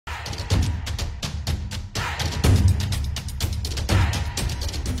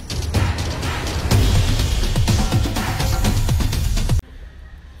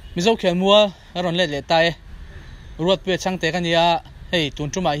Mizo Khelmual aron le tai ruatpuiachhangte kania hei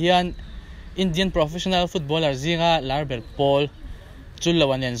tuntruma hian Indian professional footballer zinga larbel Paul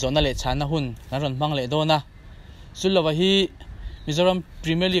Chullova'n en zona le chana hun naron mang le dona Chullova'n hi Mizoram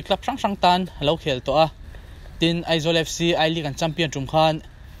Premier League club sang tan lo khel to a tin Aizawl FC I League champion tum khan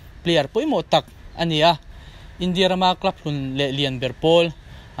player poimo tak ania India rama club hun le lian ber Paul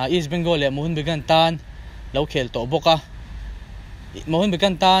East Bengal le mohun began tan lo khel to boka mohun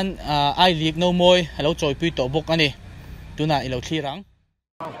began tan I League no moi lo choi pui to bok ani tuna ilo thirang.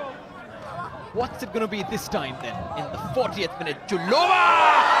 What's it going to be this time then? In the 40th minute,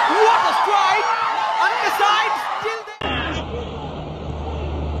 Chullova'n! What a strike! Underside, still there!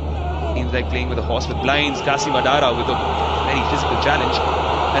 Seems like playing with a horse with blinds. Kasim Adara with a very physical challenge.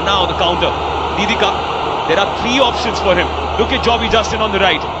 And now the counter. Didika, there are 3 options for him. Look at Jobby Justin on the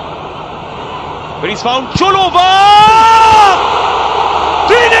right. But he's found Chullova'n!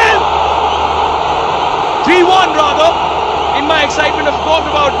 3-0! 3-1 rather. In my excitement, I've talked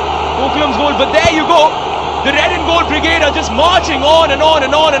about Oakland's goal, but there you go. The red and gold brigade are just marching on and on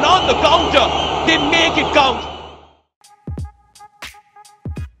and on and on the counter. They make it count.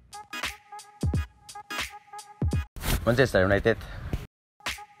 Manchester United.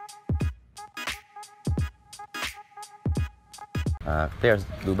 Players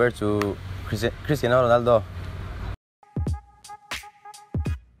Duber to Cristiano Ronaldo.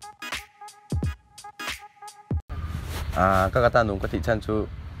 Kakata nung kati chan chu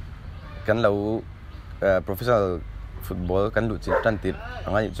kan lau professional football kan lu chi tan tit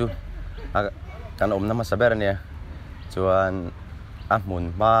angai chu kan om nama saber ania chuan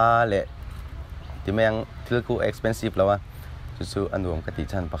mun ma le timeng thilku expensive lawa chu anuam kati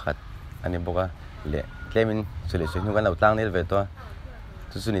chan pakhat ani boka le klemin chule chu nu kan lau tlang nel ve to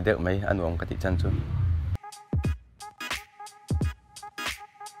chu ni dek mai anuam kati chan chu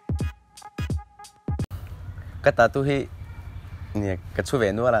kata tu hi ni ka chu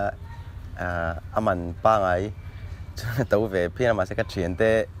ve nu la aman pa ngai tau ve phina ma se ka chian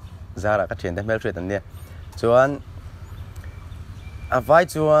te zara ka chian te mel thret an ne chuan avai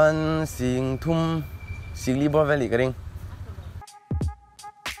chuan sing thum singli bor valley ka ring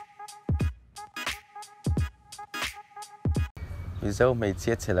Mizo mai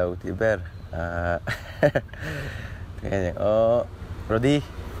chia chelo ti ber nghe Rodi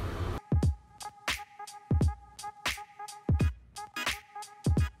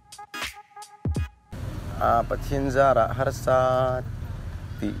pathin zara harsa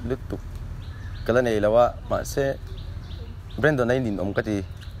ti lutuk kala nei lawa ma se Brandon nei nin om kati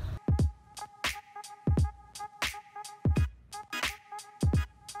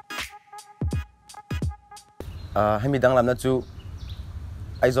hemi dang lam na chu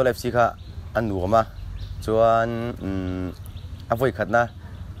Aizawl FC kha anu ma chuan avoi khatna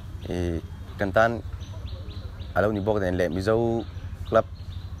kantan alo ni bok den le Mizo club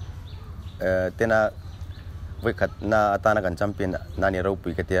tena voi khat na atana kan champion na ni ro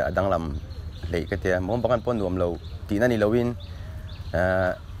pui katia adang lam le katia mom bakan pon nuam lo ti na ni lowin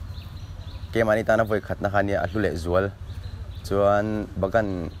ke mani tana voi khat na khania a hlule zual chuan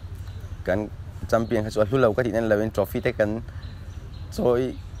bakan kan champion kha chu hlulo ka ti nan lowin trophy te kan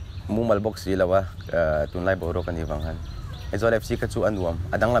choi mumal box ri lawa tunlai boro kan iwang han Aizawl FC ka chu anuam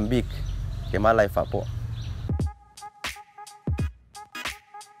adang lam big ke ma lai fa po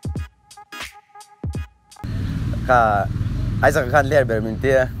Isaac khan ler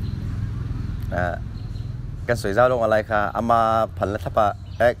bermintia kan soi zao long alai kha ama phalna thapa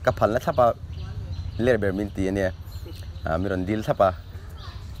ka phalna thapa ler berminti ne miron dil thapa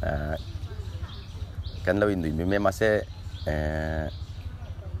kan lo indui me ma se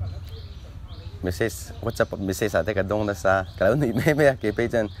message WhatsApp message ate ka dong na sa ka lo nui me ke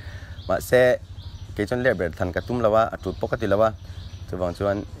pejan ma se ke chon ler ber than ka tum lawa atut pokati lawa chuwang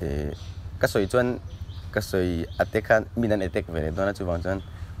chuan ka soi chuan kasoi attack kan minan attack vele dona chuwang chuan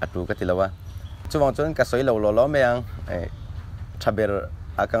atu ka tilawa chuwang chuan kasoi lo lo meang thaber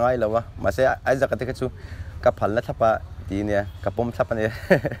akangai lawa mase aiza ka te chu ka phalna thapa ti ne ka pom thapa ne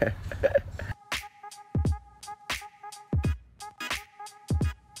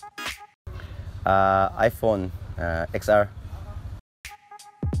iPhone XR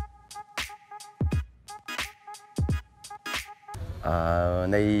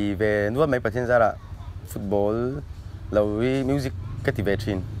nei về nuốt mấy phần ra là football lawi music ka ti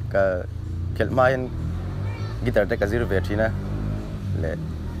vetrin ka kelmain guitar te ka zero vetrina le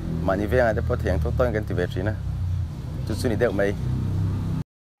mani ve ate po thiang to kan ti vetrina chu chu ni deuh mai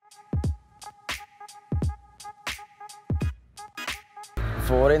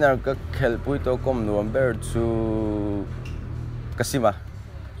foreigner ka khel pui to kom November chu kasima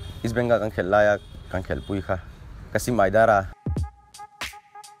East Bengal kan khel laia kan khel pui kha kasim aidara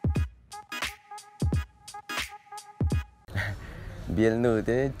biel nu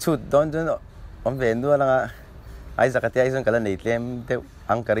te chut don jon om ven du la ai zakati ai zon kala nei tlem te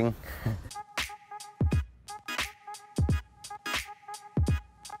angkaring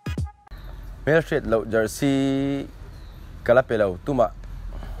Mel Street lo jersey kala pelo tuma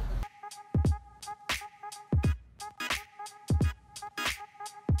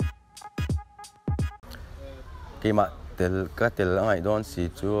Kima tel ka tel ngai don si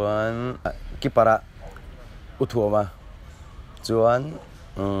chuan kipara uthoma chuan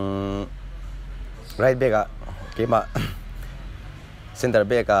right back a Kima center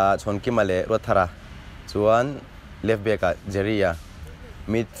back a chon Kima le rothara chuan left back a Jeria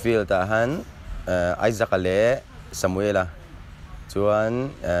midfield a han Isaac le Samuela chuan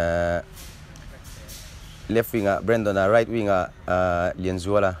left wing a Brandon a right wing a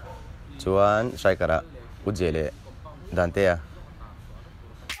Lawmzuala chuan striker a Ujele Dantea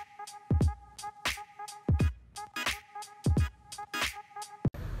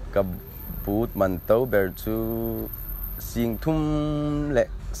Kabut mantau berchu sing thum le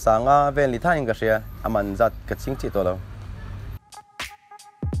sanga ven li thain ka sia aman zat ka ching chi to lo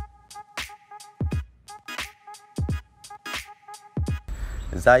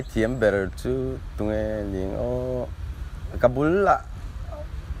zai thiam berchu tunge ling o kabul la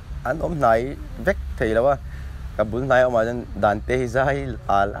an om nai vek thei lawa kabul nai oma jan dante hi zai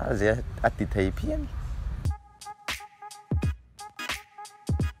ala je ati thei phian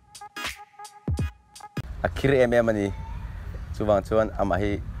akhir ani chuwang chuan ama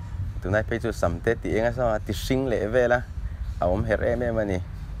hi tunai pe chu samte ti enga sa ti sing le vela awom her ani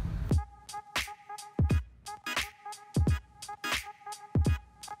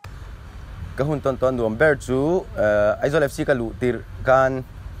ka hun ton ton duam ber chu Aizol FC ka lu tir kan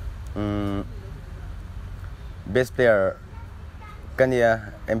best player kania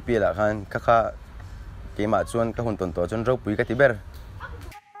MP la kan kaka Kima chuan ka hun ton to chun ro pui ka ti ber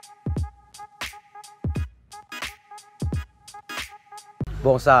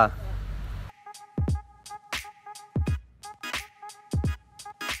Bosa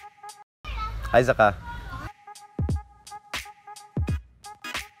Isaac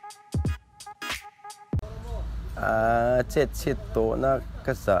chết tổ na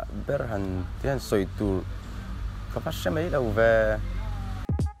cái sa berhan tian soi tu ka pa shemai lo ve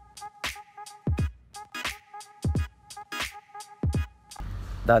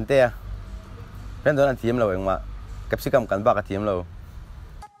dan te pen don an thiam lo eng ma capsicum kan ba ka thiam lo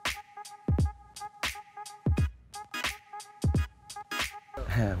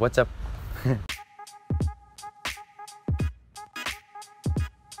what's up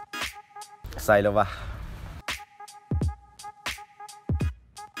sai lo va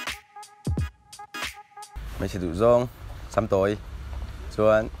mấy chị tụ rong xăm tối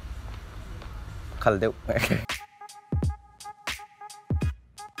chuan khal đeo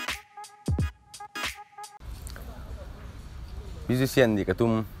musician di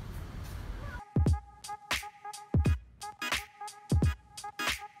katum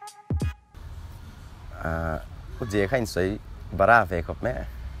có dễ khanh sấy bara về khop mẹ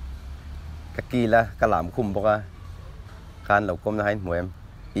các kỳ là cả làm khum bọc à khan lộc công là hay mùa em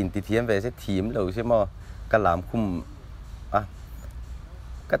in tí thiếm về sẽ thiếm lầu sẽ mò cả làm khum à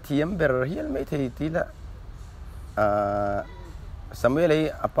cả thiếm bờ hiel mấy thì tí là Samuel ấy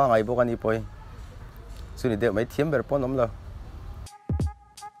apa ngày bọc anh đi poi suy nghĩ mấy thiếm bờ pon lắm rồi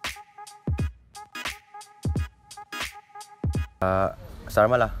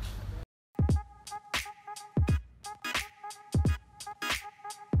Sarmala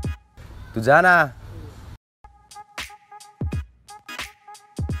Tujana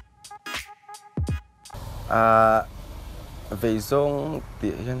về sông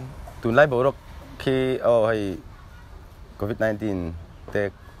thì tuần lại bảo khi hay COVID-19 te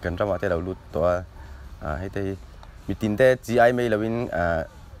cần ra mà te đầu lụt toa hay te bị tin te GI mấy là bên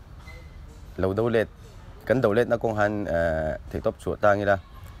lâu đầu lết cấn đầu lết nó cũng han thể top chuột ta như là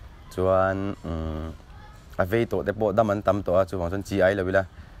chuan về tổ te bộ đâm ăn tầm toa chuan chuan GI là bên là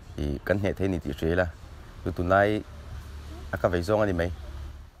thì cấn hệ thế này thì chế là tuần lại các về sông anh mấy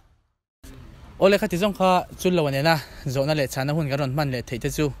ole khati zong kha Chullova'n na zona le chana hun garon man le theite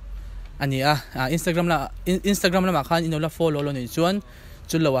chu ani Instagram la ma khan inola follow lo ni chuan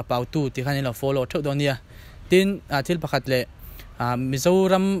Chullowa pautu ti khan ino follow tho donia tin thil pakhat le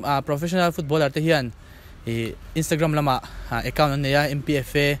Mizoram professional footballer te hian Instagram lama account an ya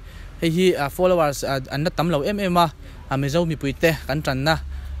MPFA hi followers an tam lo MMA Mizo mi puite kan tran na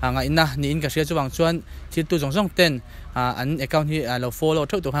nga inna ni in ka ria chuwang chuan thil tu jong jong ten an account hi lo follow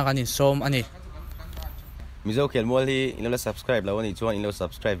thau tu kha kan in som ani Mizo Khelmual hi in lo subscribe lo ani chuan in lo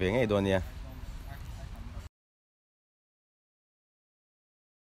subscribe ve ngai don nia